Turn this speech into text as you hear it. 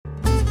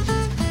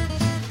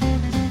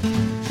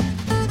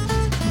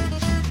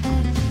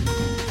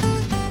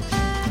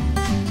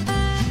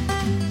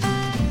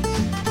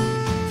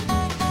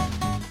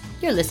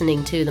You're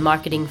listening to the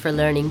Marketing for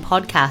Learning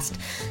podcast,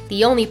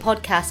 the only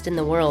podcast in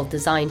the world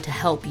designed to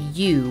help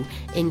you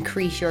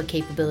increase your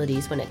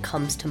capabilities when it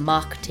comes to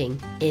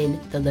marketing in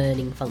the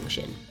learning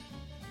function.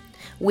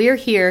 We're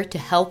here to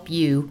help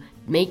you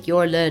make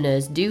your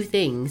learners do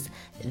things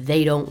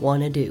they don't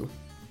want to do.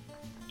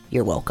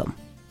 You're welcome.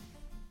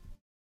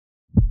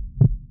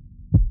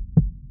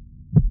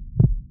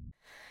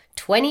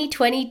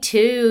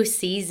 2022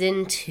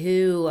 season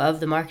 2 of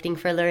the Marketing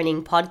for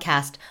Learning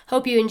podcast.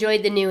 Hope you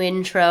enjoyed the new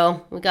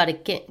intro. We got to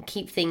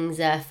keep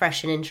things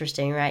fresh and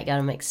interesting, right? Got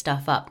to mix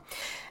stuff up.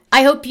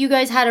 I hope you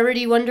guys had a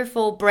really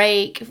wonderful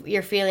break.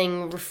 You're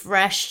feeling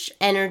refreshed,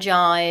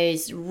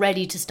 energized,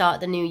 ready to start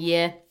the new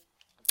year.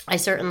 I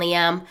certainly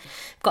am.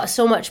 I've got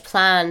so much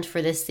planned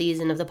for this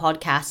season of the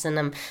podcast, and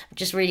I'm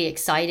just really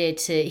excited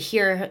to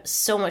hear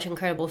so much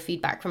incredible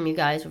feedback from you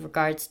guys with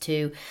regards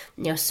to,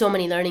 so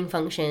many learning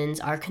functions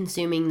are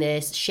consuming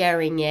this,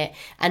 sharing it,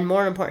 and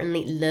more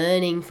importantly,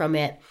 learning from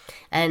it.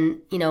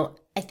 And,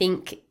 I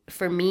think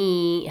for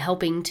me,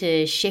 helping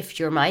to shift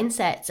your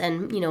mindsets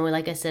and,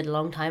 like I said a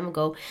long time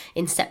ago,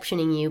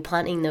 inceptioning you,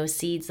 planting those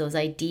seeds, those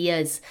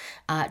ideas,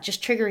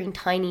 just triggering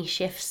tiny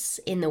shifts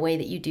in the way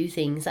that you do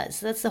things. That's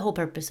the whole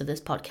purpose of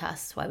this podcast.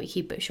 That's why we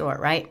keep it short,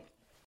 right?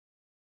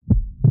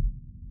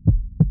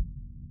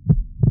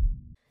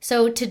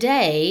 So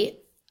today,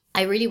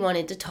 I really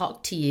wanted to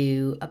talk to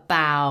you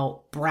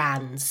about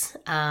brands.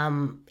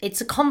 It's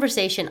a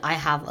conversation I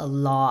have a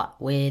lot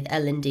with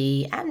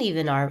L&D and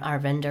even our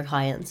vendor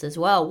clients as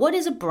well. What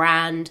is a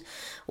brand?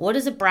 What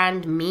does a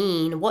brand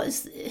mean?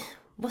 What's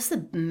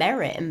the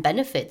merit and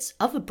benefits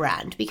of a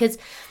brand? Because,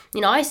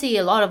 I see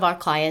a lot of our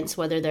clients,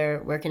 whether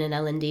they're working in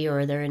L&D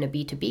or they're in a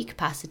B2B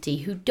capacity,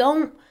 who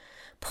don't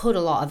put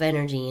a lot of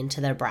energy into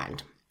their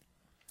brand.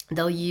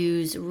 They'll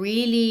use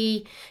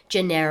really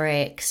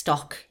generic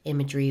stock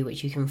imagery,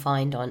 which you can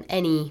find on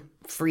any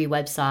free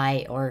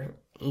website, or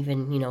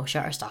even,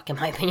 Shutterstock, in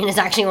my opinion, is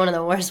actually one of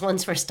the worst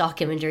ones for stock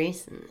imagery.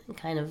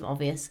 Kind of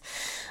obvious.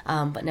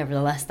 But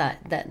nevertheless,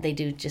 that they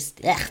do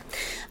just,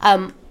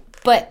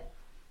 but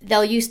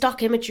they'll use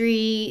stock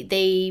imagery.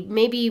 They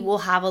maybe will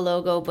have a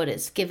logo, but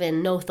it's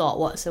given no thought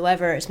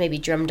whatsoever. It's maybe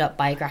drummed up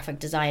by a graphic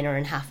designer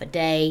in half a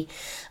day.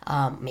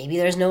 Maybe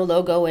there's no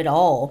logo at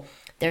all.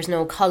 There's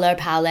no color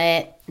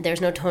palette, there's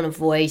no tone of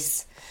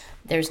voice,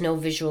 there's no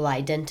visual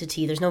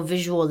identity, there's no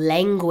visual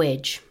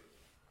language.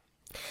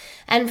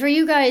 And for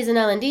you guys in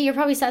L&D, you're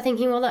probably start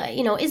thinking, well,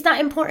 is that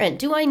important?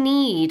 Do I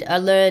need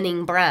a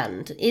learning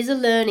brand? Is a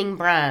learning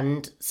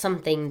brand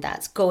something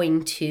that's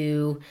going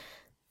to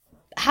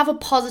have a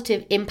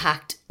positive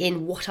impact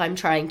in what I'm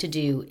trying to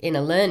do in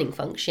a learning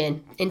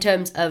function in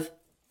terms of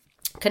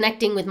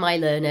connecting with my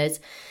learners,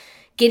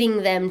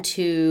 getting them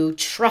to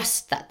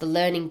trust that the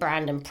learning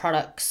brand and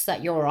products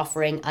that you're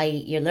offering,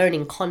 i.e. your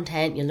learning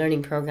content, your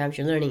learning programs,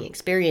 your learning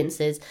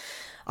experiences,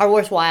 are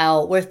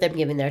worthwhile, worth them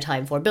giving their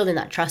time for, building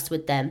that trust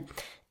with them.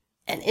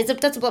 And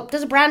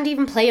does a brand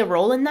even play a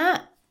role in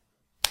that?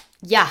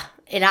 Yeah,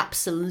 it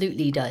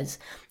absolutely does.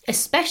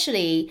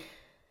 Especially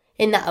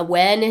in that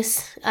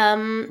awareness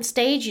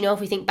stage, if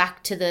we think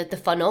back to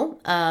the funnel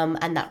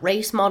and that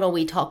race model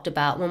we talked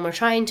about, when we're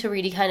trying to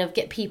really kind of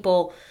get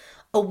people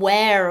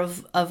aware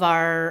of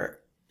our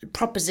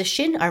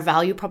proposition, our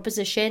value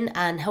proposition,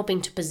 and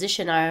helping to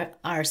position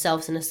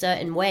ourselves in a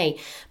certain way.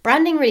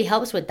 Branding really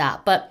helps with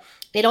that, but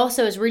it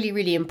also is really,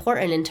 really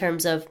important in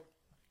terms of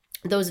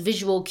those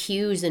visual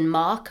cues and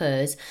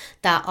markers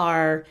that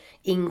are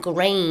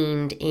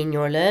ingrained in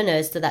your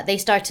learners so that they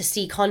start to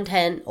see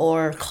content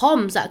or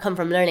comms that come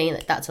from learning.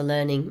 That's a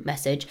learning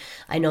message.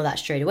 I know that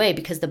straight away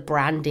because the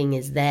branding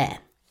is there.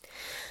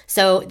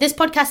 So this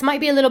podcast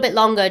might be a little bit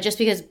longer just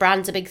because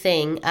brand's a big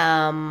thing.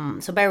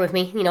 So bear with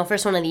me,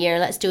 first one of the year,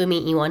 let's do a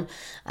meaty one.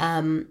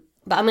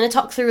 But I'm going to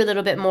talk through a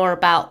little bit more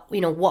about,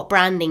 what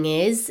branding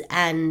is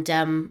and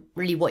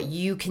really what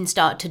you can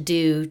start to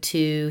do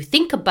to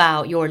think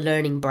about your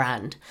learning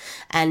brand.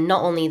 And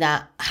not only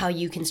that, how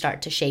you can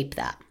start to shape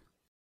that.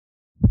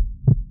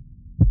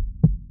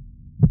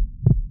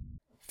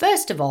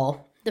 First of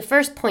all, the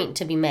first point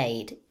to be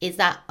made is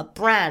that a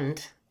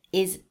brand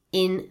is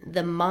in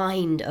the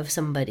mind of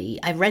somebody.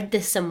 I read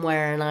this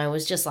somewhere and I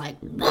was just like,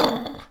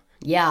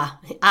 yeah,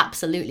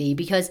 absolutely.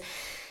 Because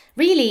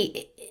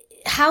really,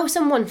 how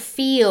someone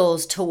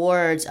feels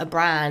towards a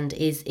brand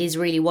is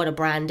really what a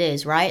brand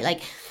is, right?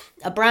 Like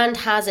a brand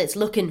has its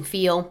look and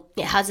feel,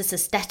 it has its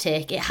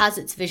aesthetic, it has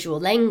its visual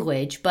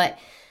language. But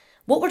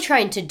what we're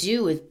trying to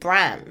do with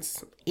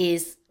brands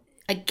is,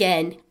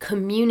 again,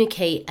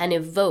 communicate and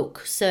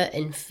evoke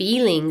certain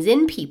feelings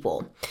in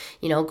people.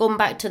 Going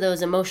back to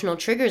those emotional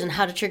triggers and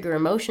how to trigger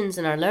emotions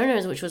in our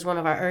learners, which was one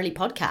of our early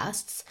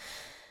podcasts,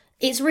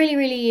 it's really,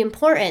 really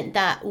important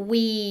that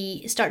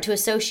we start to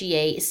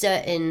associate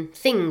certain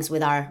things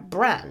with our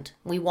brand.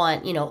 We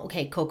want,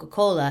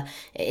 Coca-Cola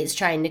is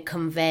trying to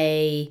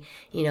convey,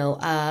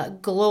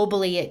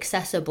 globally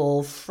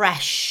accessible,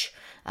 fresh,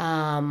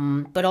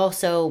 but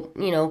also,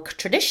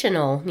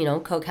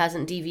 traditional. Coke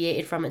hasn't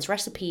deviated from its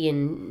recipe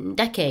in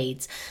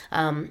decades.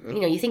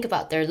 You think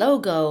about their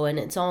logo and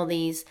it's all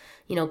these,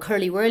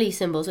 curly whirly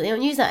symbols, but they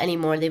don't use that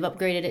anymore. They've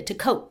upgraded it to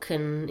Coke,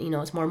 and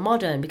it's more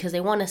modern because they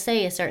want to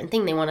say a certain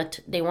thing. They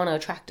want to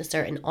attract a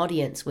certain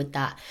audience with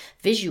that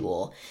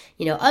visual.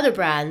 Other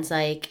brands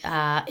like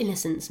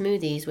Innocent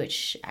Smoothies,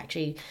 which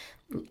actually,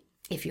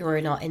 if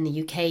you're not in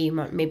the UK, you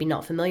might maybe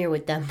not familiar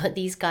with them, but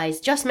these guys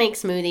just make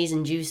smoothies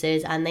and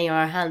juices, and they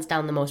are hands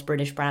down the most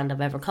British brand I've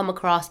ever come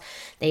across.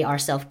 They are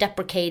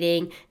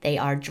self-deprecating, they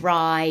are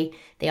dry,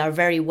 they are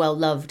very well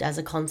loved as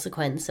a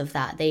consequence of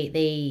that.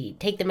 They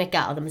take the mick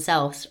out of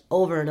themselves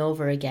over and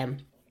over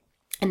again.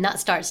 And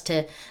that starts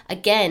to,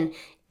 again,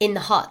 in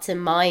the hearts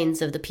and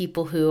minds of the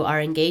people who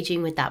are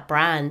engaging with that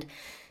brand,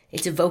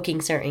 it's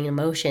evoking certain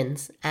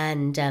emotions,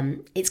 and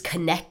it's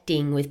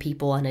connecting with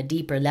people on a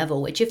deeper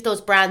level, which if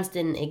those brands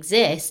didn't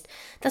exist,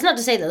 that's not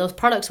to say that those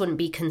products wouldn't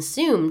be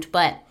consumed,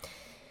 but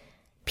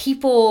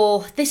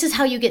people, this is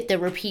how you get the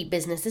repeat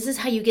business. This is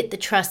how you get the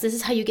trust. This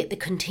is how you get the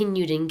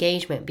continued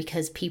engagement,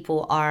 because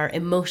people are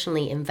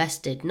emotionally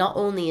invested, not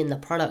only in the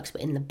products, but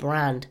in the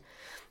brand.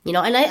 And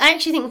I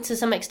actually think to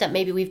some extent,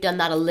 maybe we've done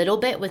that a little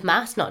bit with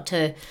Mast, not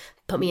to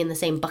put me in the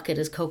same bucket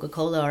as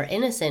Coca-Cola or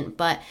Innocent,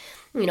 but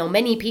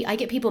I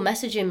get people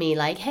messaging me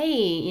like,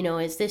 hey,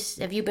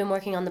 have you been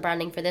working on the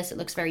branding for this? It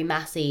looks very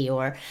massy.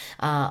 Or,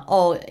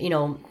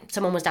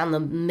 someone was down the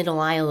middle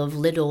aisle of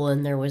Lidl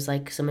and there was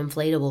like some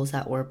inflatables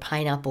that were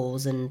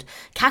pineapples and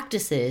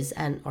cactuses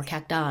or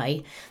cacti.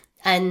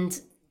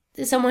 And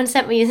someone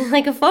sent me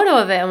like a photo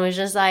of it and was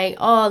just like,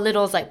 oh,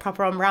 Lidl's like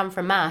proper on brand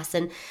for Mast.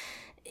 And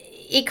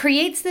it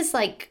creates this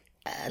like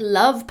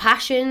love,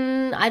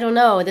 passion, I don't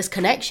know, this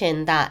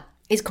connection that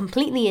is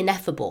completely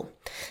ineffable.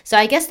 So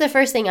I guess the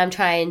first thing I'm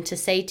trying to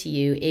say to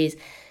you is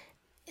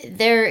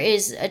there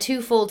is a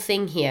twofold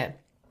thing here.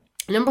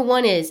 Number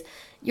one is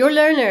your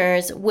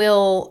learners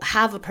will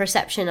have a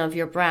perception of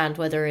your brand,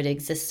 whether it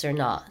exists or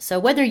not. So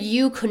whether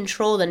you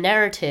control the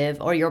narrative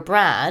or your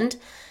brand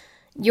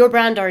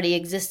already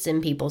exists in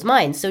people's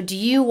minds. So do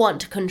you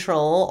want to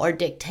control or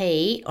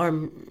dictate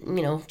or,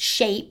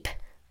 shape,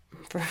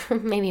 for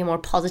maybe a more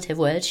positive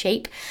word,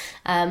 shape,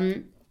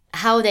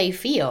 how they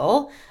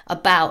feel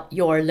about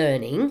your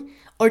learning,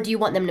 or do you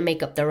want them to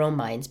make up their own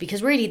minds?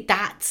 Because really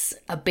that's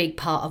a big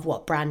part of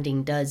what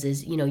branding does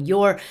is,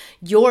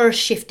 you're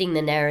shifting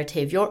the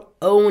narrative, you're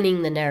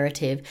owning the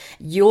narrative,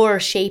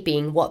 you're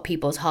shaping what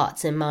people's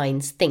hearts and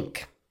minds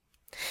think.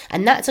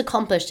 And that's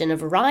accomplished in a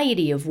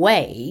variety of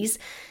ways,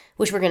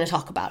 which we're going to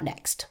talk about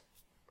next.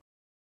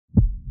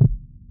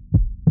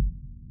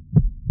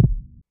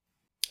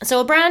 So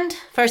a brand,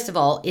 first of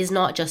all, is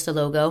not just a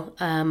logo.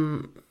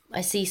 I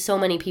see so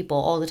many people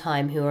all the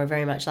time who are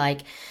very much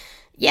like,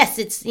 yes,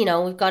 it's,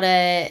 we've got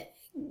to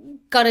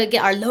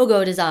get our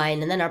logo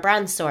design and then our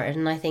brand sorted.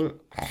 And I think,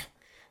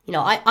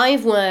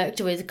 I've worked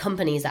with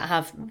companies that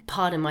have,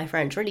 pardon my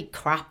French, really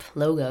crap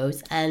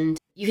logos, and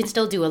you can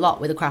still do a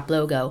lot with a crap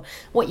logo.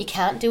 What you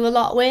can't do a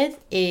lot with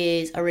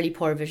is a really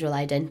poor visual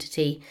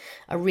identity,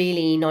 a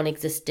really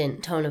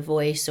non-existent tone of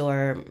voice,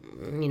 or,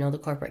 the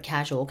corporate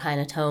casual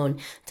kind of tone,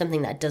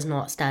 something that does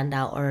not stand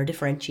out or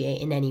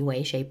differentiate in any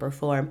way, shape, or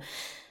form.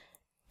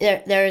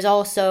 There is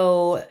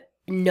also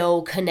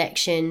no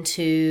connection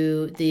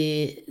to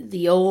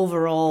the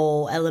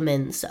overall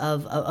elements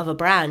of a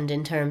brand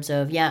in terms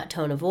of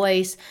tone of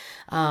voice,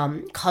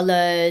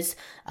 colors,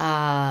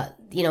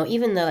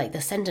 even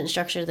the sentence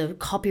structure, the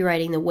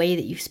copywriting, the way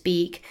that you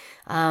speak.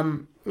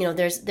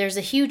 There's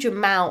a huge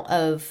amount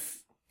of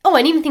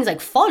and even things like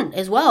font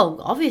as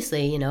well.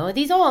 Obviously,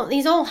 these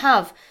all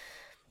have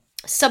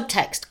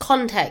subtext,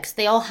 context.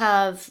 They all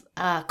have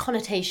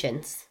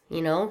connotations.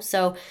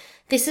 So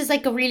this is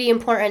like a really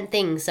important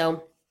thing.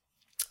 So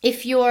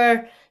if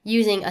you're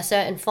using a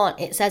certain font,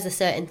 it says a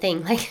certain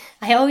thing. Like,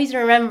 I always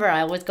remember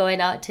I was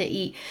going out to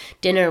eat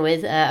dinner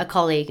with a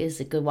colleague, it's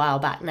a good while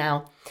back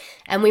now,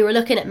 and we were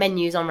looking at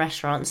menus on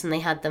restaurants, and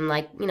they had them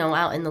like,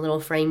 out in the little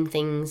frame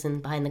things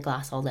and behind the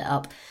glass all lit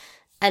up.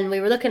 And we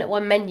were looking at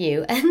one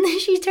menu,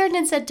 and she turned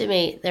and said to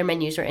me, their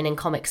menu's written in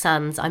Comic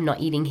Sans, I'm not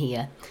eating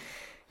here.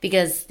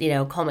 Because,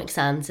 Comic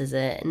Sans is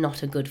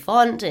not a good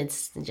font.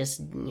 It's just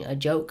a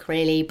joke,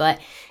 really. But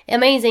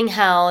amazing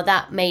how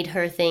that made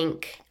her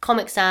think,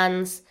 Comic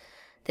Sans,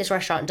 this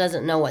restaurant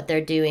doesn't know what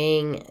they're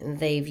doing.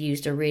 They've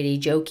used a really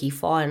jokey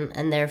font,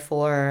 and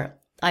therefore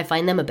I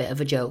find them a bit of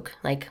a joke.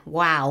 Like,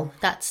 wow,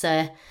 that's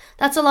a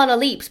lot of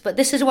leaps. But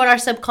this is what our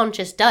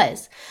subconscious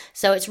does.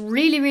 So it's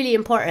really, really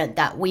important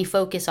that we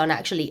focus on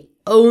actually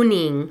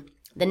owning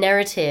the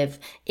narrative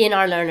in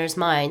our learners'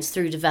 minds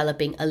through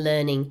developing a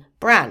learning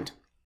brand.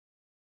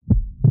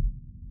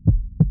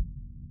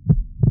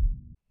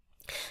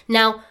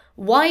 Now,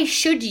 why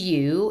should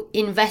you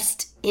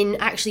invest in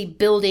actually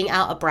building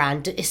out a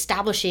brand,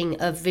 establishing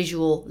a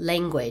visual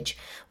language?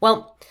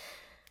 Well,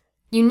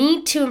 you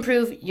need to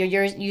improve your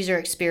user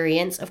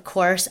experience, of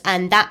course,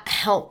 and that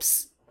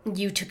helps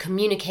you to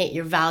communicate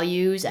your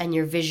values and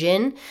your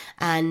vision,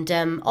 and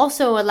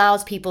also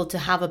allows people to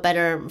have a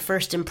better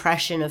first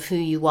impression of who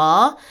you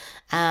are,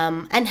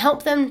 and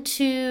help them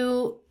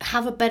to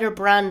have a better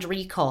brand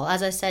recall.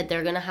 As I said,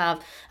 they're going to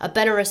have a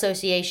better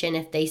association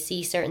if they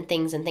see certain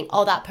things and think,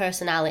 oh, that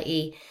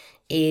personality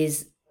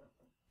is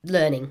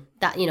learning.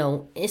 That,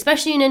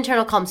 especially in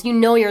internal comms,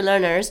 your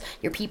learners,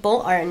 your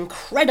people are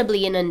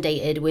incredibly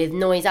inundated with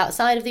noise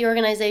outside of the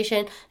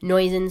organization,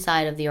 noise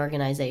inside of the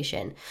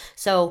organization.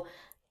 So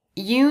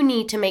you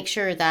need to make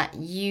sure that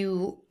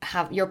you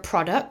have your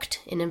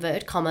product, in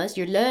inverted commas,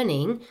 your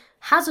learning,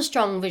 has a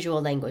strong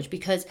visual language,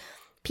 because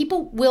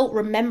people will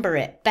remember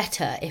it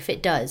better if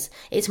it does.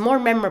 It's more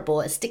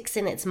memorable. It sticks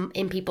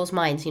in people's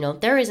minds.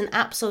 There is an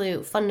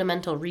absolute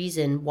fundamental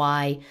reason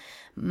why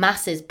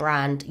Mass's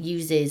brand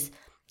uses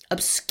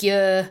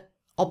obscure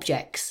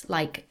objects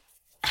like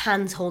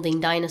hands holding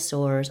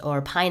dinosaurs or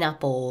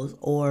pineapples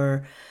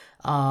or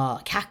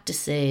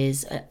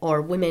cactuses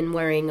or women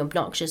wearing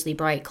obnoxiously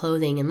bright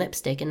clothing and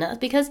lipstick, and that's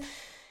because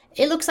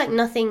it looks like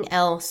nothing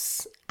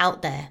else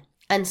out there.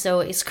 And so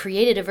it's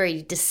created a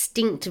very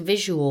distinct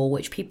visual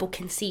which people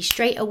can see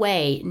straight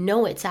away,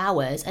 know it's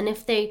ours. And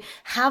if they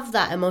have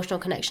that emotional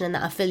connection and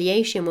that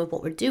affiliation with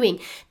what we're doing,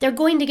 they're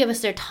going to give us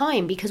their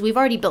time because we've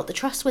already built the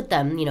trust with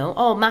them.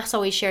 Oh, Mass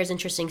always shares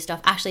interesting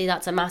stuff. Actually,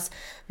 that's a Mass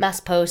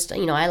post.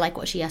 I like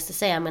what she has to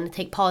say. I'm going to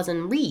take pause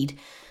and read.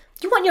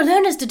 You want your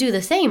learners to do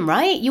the same,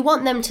 right? You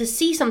want them to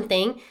see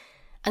something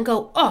and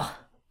go, oh,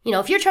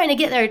 if you're trying to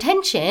get their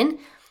attention,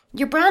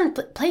 your brand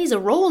plays a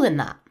role in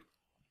that.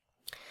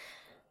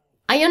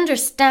 I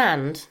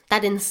understand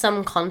that in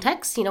some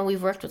contexts,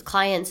 we've worked with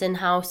clients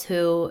in-house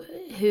who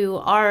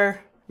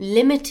are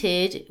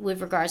limited with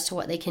regards to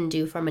what they can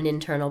do from an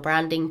internal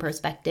branding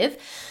perspective.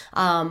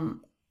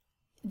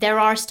 There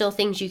are still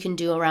things you can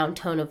do around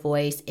tone of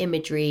voice,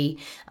 imagery.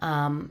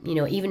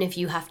 Even if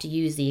you have to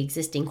use the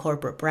existing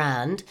corporate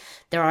brand,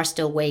 there are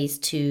still ways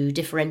to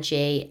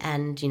differentiate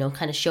and,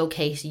 kind of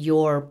showcase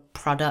your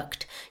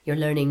product, your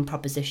learning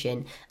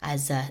proposition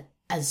as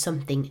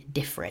something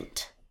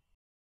different.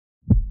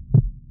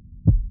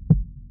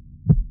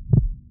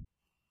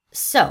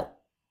 So,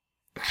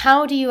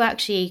 how do you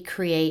actually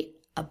create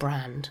a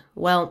brand?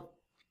 Well,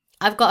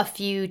 I've got a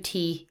few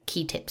key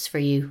tips for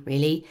you,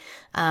 really.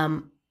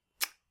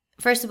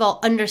 First of all,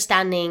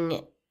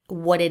 understanding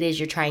what it is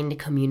you're trying to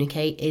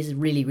communicate is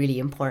really, really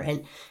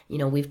important.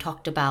 We've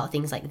talked about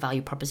things like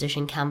value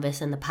proposition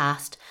canvas in the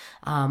past.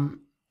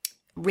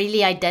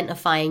 Really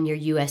identifying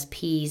your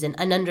USPs and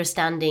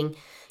understanding,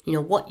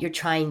 what you're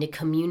trying to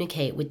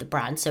communicate with the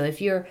brand. So if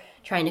you're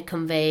trying to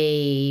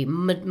convey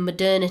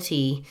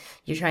modernity,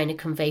 you're trying to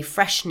convey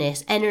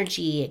freshness,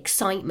 energy,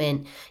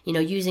 excitement,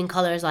 using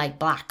colors like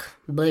black,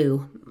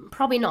 blue,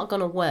 probably not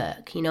going to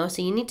work,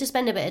 so you need to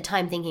spend a bit of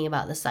time thinking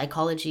about the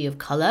psychology of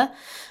color,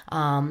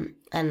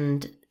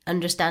 and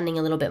understanding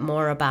a little bit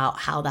more about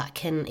how that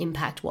can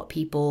impact what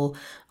people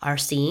are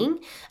seeing,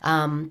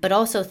 but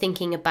also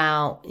thinking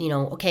about,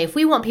 okay, if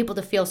we want people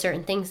to feel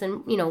certain things, then,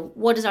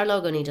 what does our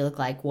logo need to look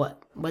like?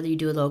 Whether you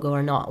do a logo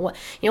or not, what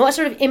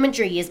sort of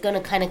imagery is going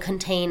to kind of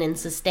contain and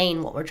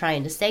sustain what we're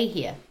trying to say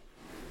here.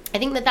 I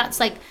think that's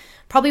like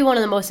probably one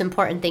of the most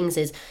important things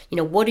is,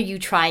 what are you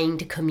trying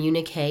to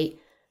communicate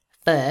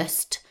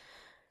first?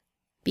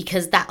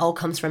 Because that all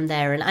comes from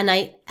there.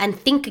 And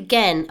think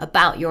again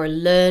about your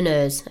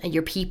learners and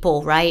your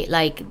people, right?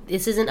 Like,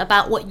 this isn't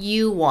about what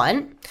you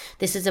want.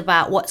 This is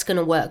about what's going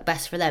to work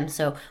best for them.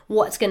 So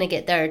what's going to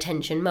get their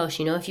attention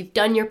most? If you've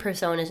done your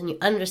personas and you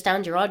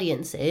understand your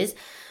audiences,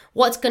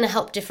 what's going to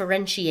help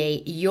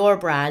differentiate your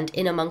brand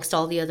in amongst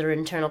all the other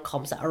internal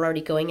comms that are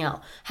already going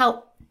out?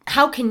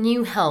 How can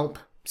you help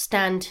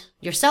stand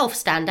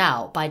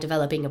out by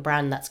developing a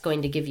brand that's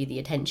going to give you the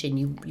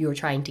attention you're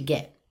trying to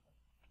get?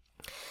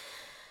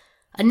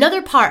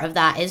 Another part of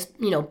that is,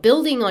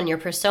 building on your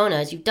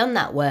personas. You've done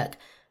that work.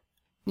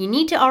 You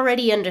need to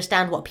already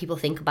understand what people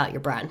think about your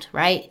brand,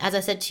 right? As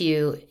I said to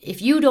you,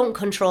 if you don't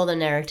control the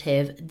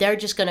narrative, they're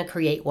just going to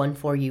create one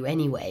for you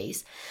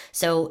anyways.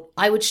 So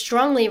I would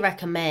strongly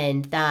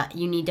recommend that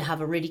you need to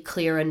have a really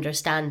clear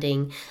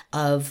understanding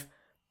of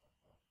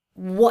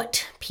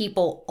what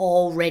people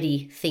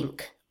already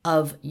think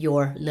of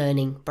your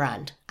learning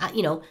brand.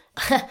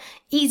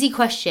 Easy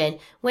question.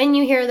 When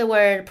you hear the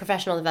word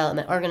professional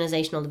development,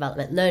 organizational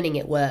development, learning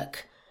at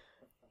work,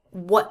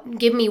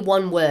 give me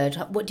one word.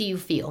 What do you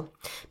feel?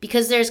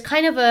 Because there's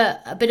kind of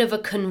a bit of a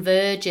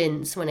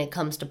convergence when it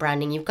comes to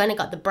branding. You've kind of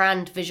got the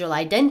brand visual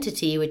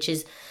identity, which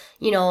is,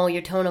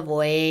 your tone of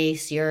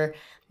voice, your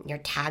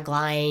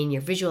tagline,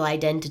 your visual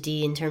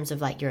identity in terms of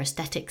like your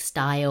aesthetic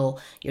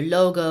style, your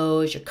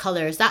logos, your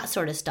colors, that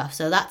sort of stuff.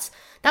 So that's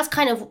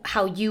kind of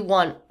how you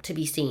want to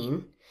be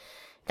seen.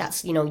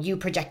 That's, you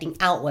projecting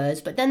outwards.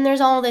 But then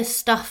there's all this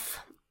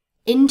stuff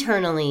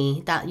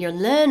internally that your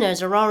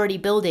learners are already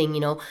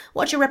building.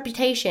 What's your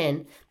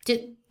reputation?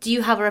 Do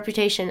you have a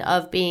reputation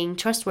of being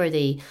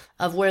trustworthy,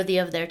 of worthy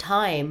of their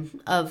time,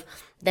 of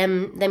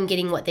them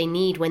getting what they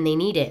need when they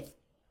need it?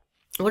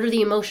 What are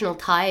the emotional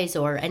ties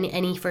or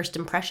any first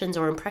impressions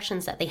or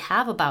impressions that they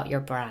have about your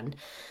brand?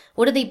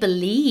 What do they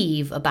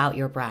believe about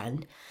your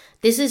brand?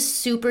 This is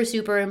super,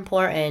 super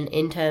important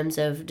in terms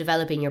of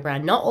developing your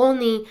brand, not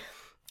only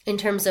in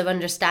terms of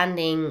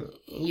understanding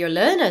your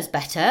learners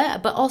better,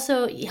 but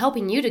also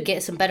helping you to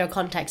get some better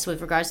context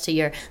with regards to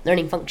your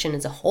learning function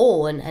as a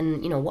whole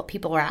and what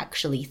people are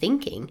actually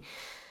thinking.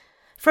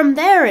 From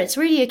there, it's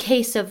really a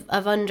case of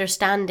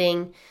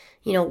understanding,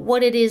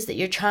 what it is that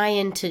you're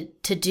trying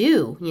to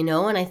do,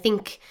 and I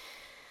think,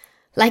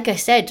 like I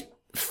said,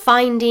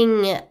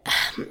 finding,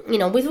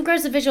 with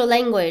regards to visual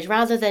language,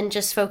 rather than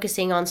just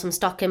focusing on some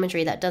stock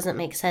imagery that doesn't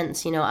make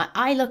sense,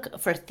 I look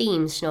for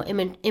themes,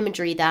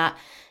 imagery that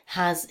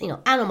has,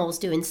 animals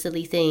doing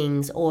silly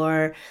things,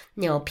 or,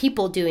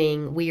 people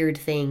doing weird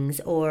things,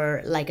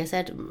 or, like I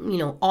said,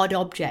 odd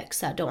objects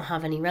that don't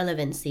have any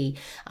relevancy.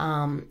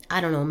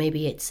 I don't know,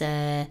 maybe it's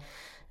a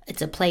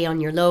play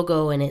on your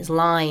logo and its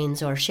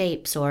lines or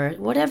shapes or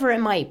whatever it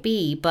might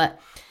be, but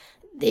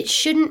it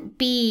shouldn't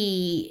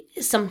be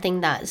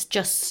something that's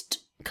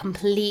just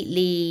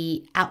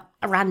completely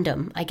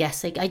random, I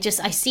guess. Like I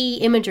see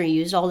imagery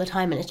used all the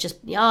time and it's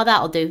just,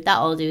 that'll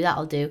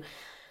do.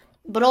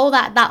 But all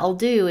that'll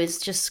do is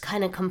just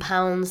kind of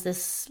compounds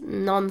this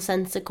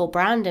nonsensical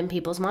brand in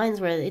people's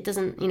minds where it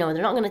doesn't, they're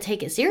not going to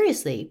take it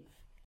seriously.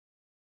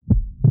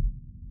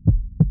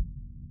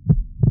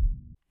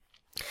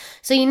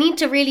 So you need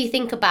to really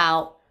think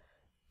about,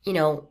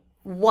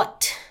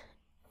 what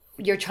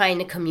you're trying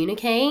to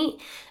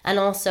communicate, and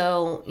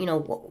also,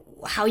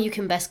 how you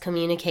can best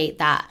communicate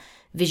that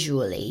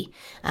visually,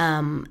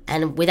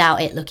 and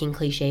without it looking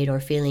cliched or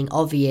feeling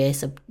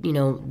obvious.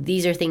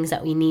 These are things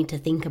that we need to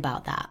think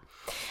about that.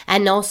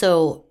 And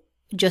also,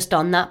 just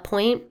on that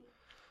point,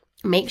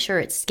 make sure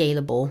it's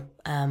scalable.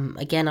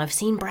 Again, I've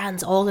seen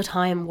brands all the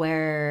time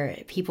where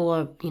people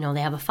are,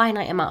 they have a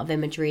finite amount of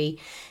imagery,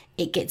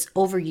 it gets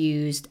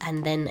overused,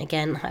 and then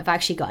again, I've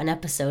actually got an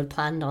episode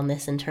planned on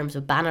this in terms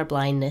of banner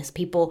blindness.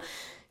 People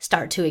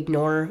start to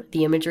ignore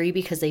the imagery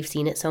because they've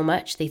seen it so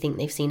much. They think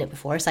they've seen it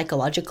before.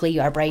 Psychologically,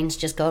 our brains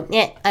just go,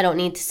 I don't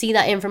need to see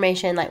that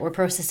information. Like, we're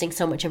processing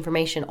so much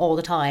information all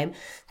the time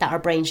that our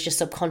brains just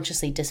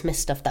subconsciously dismiss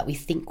stuff that we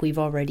think we've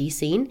already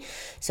seen.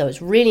 So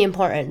it's really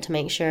important to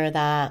make sure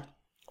that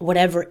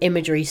whatever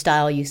imagery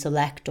style you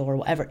select or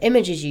whatever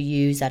images you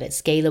use, that it's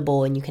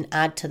scalable and you can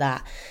add to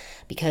that,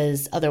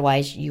 because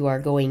otherwise you are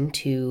going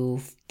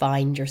to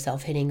find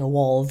yourself hitting a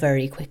wall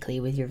very quickly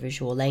with your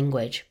visual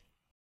language.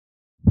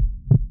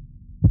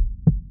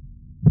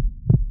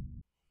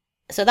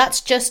 So that's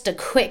just a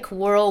quick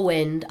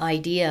whirlwind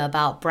idea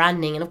about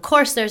branding. And of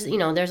course, there's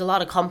a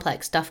lot of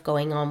complex stuff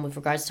going on with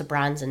regards to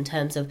brands in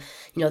terms of,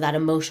 that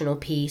emotional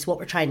piece, what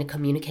we're trying to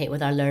communicate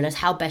with our learners,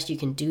 how best you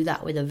can do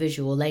that with a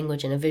visual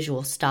language and a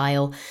visual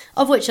style,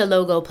 of which a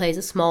logo plays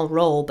a small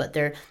role. But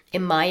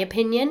in my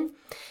opinion,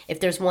 if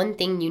there's one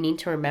thing you need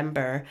to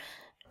remember,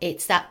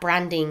 it's that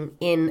branding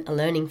in a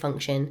learning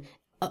function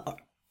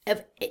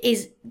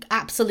is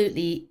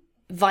absolutely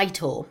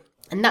vital.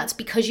 And that's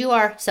because you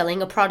are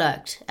selling a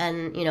product.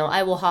 And,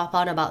 I will hop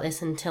on about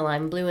this until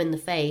I'm blue in the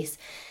face.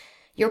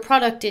 Your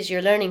product is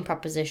your learning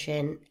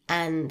proposition,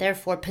 and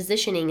therefore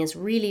positioning is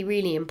really,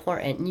 really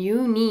important.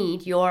 You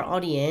need your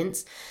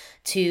audience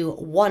to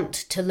want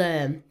to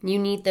learn. You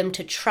need them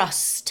to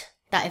trust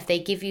that if they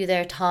give you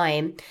their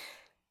time,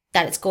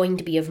 that it's going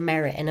to be of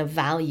merit and of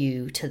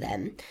value to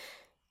them.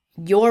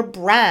 Your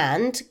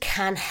brand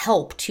can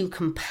help to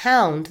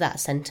compound that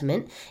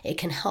sentiment. It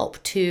can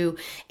help to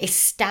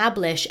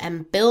establish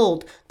and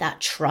build that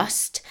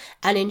trust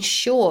and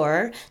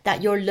ensure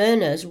that your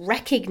learners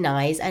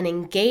recognize and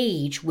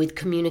engage with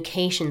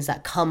communications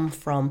that come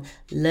from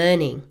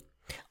learning.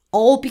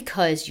 All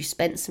because you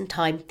spent some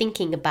time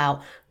thinking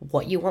about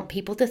what you want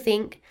people to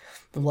think,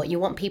 what you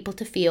want people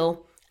to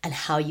feel, and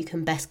how you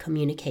can best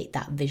communicate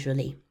that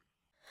visually.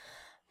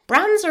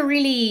 Brands are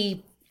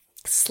really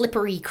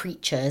slippery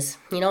creatures.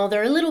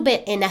 They're a little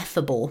bit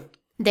ineffable.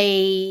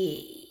 They're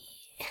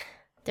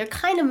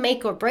kind of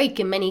make or break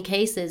in many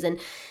cases. And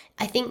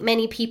I think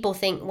many people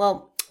think,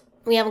 well,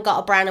 we haven't got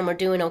a brand and we're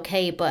doing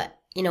okay. But,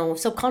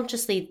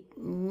 subconsciously,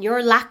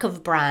 your lack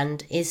of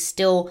brand is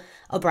still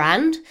a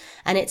brand,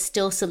 and it's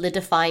still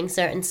solidifying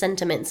certain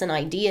sentiments and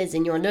ideas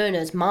in your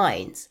learners'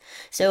 minds.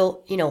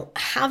 So,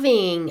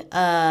 having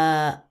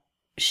a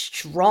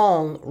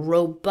strong,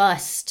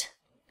 robust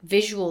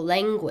visual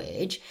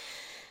language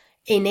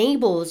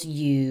enables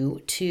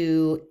you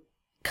to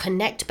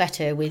connect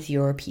better with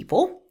your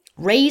people,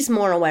 raise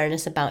more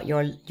awareness about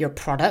your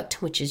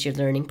product, which is your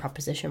learning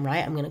proposition,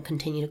 right? I'm going to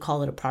continue to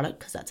call it a product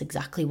because that's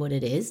exactly what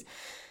it is.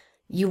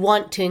 You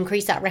want to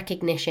increase that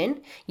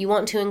recognition. You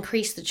want to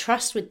increase the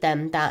trust with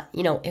them that,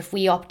 if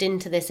we opt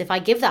into this, if I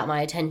give that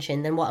my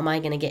attention, then what am I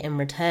going to get in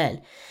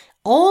return?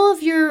 All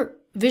of your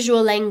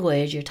visual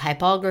language, your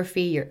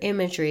typography, your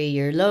imagery,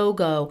 your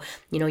logo,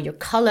 your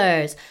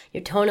colors,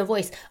 your tone of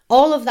voice,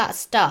 all of that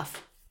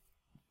stuff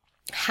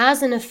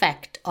has an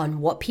effect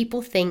on what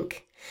people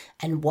think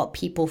and what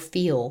people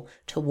feel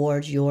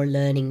towards your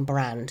learning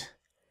brand.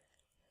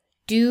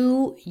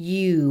 Do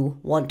you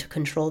want to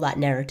control that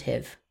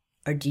narrative,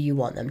 or do you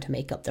want them to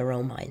make up their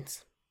own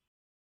minds?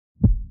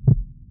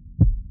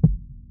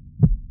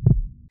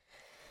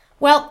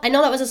 Well, I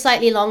know that was a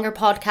slightly longer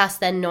podcast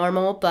than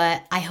normal,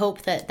 but I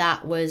hope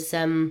that was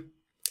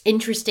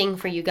interesting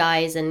for you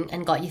guys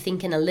and got you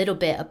thinking a little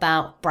bit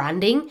about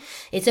branding.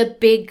 It's a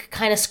big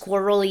kind of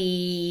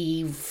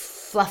squirrely,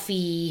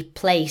 fluffy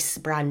place,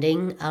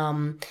 branding,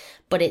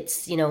 but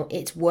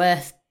it's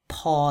worth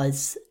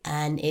pause,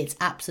 and it's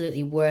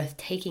absolutely worth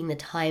taking the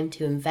time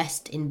to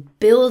invest in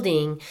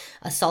building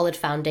a solid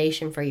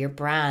foundation for your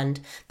brand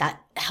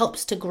that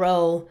helps to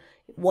grow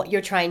what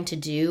you're trying to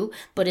do,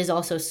 but is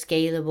also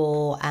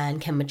scalable and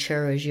can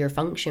mature as your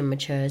function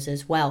matures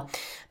as well.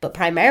 But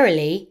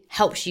primarily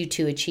helps you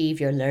to achieve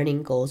your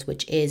learning goals,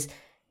 which is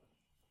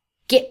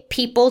get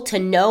people to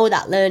know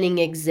that learning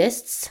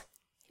exists,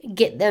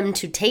 get them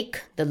to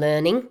take the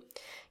learning,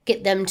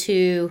 get them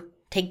to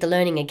take the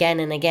learning again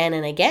and again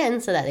and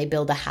again so that they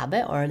build a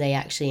habit or they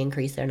actually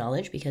increase their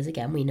knowledge, because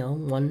again, we know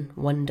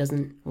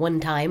one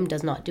time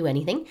does not do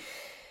anything.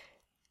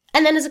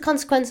 And then as a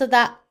consequence of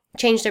that,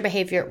 change their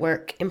behavior at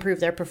work, improve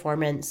their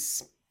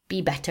performance,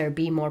 be better,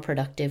 be more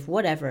productive,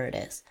 whatever it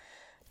is.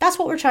 That's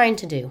what we're trying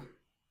to do.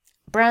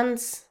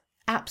 Brands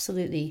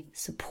absolutely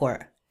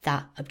support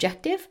that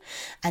objective,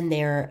 and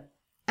they're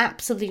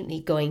absolutely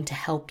going to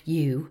help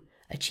you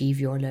achieve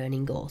your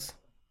learning goals.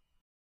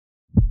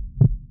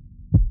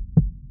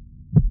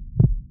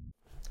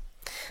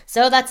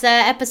 So that's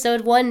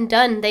episode 1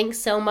 done. Thanks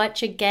so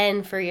much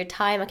again for your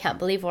time. I can't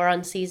believe we're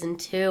on season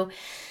 2.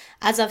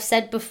 As I've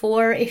said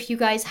before, if you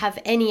guys have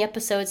any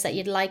episodes that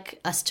you'd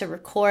like us to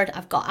record,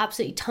 I've got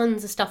absolutely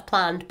tons of stuff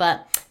planned,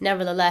 but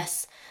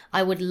nevertheless,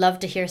 I would love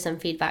to hear some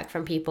feedback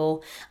from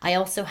people. I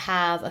also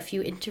have a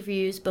few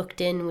interviews booked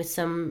in with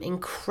some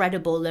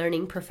incredible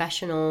learning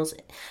professionals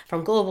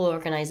from global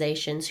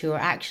organizations who are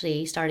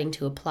actually starting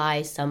to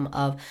apply some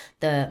of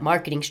the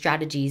marketing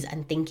strategies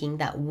and thinking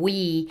that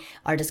we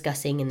are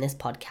discussing in this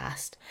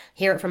podcast.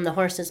 Hear it from the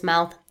horse's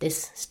mouth.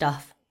 This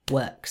stuff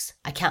works.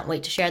 I can't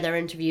wait to share their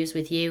interviews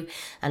with you.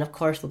 And of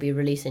course, we'll be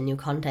releasing new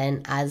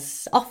content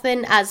as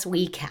often as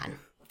we can.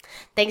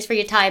 Thanks for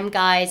your time,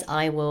 guys.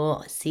 I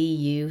will see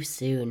you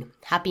soon.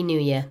 Happy New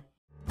Year.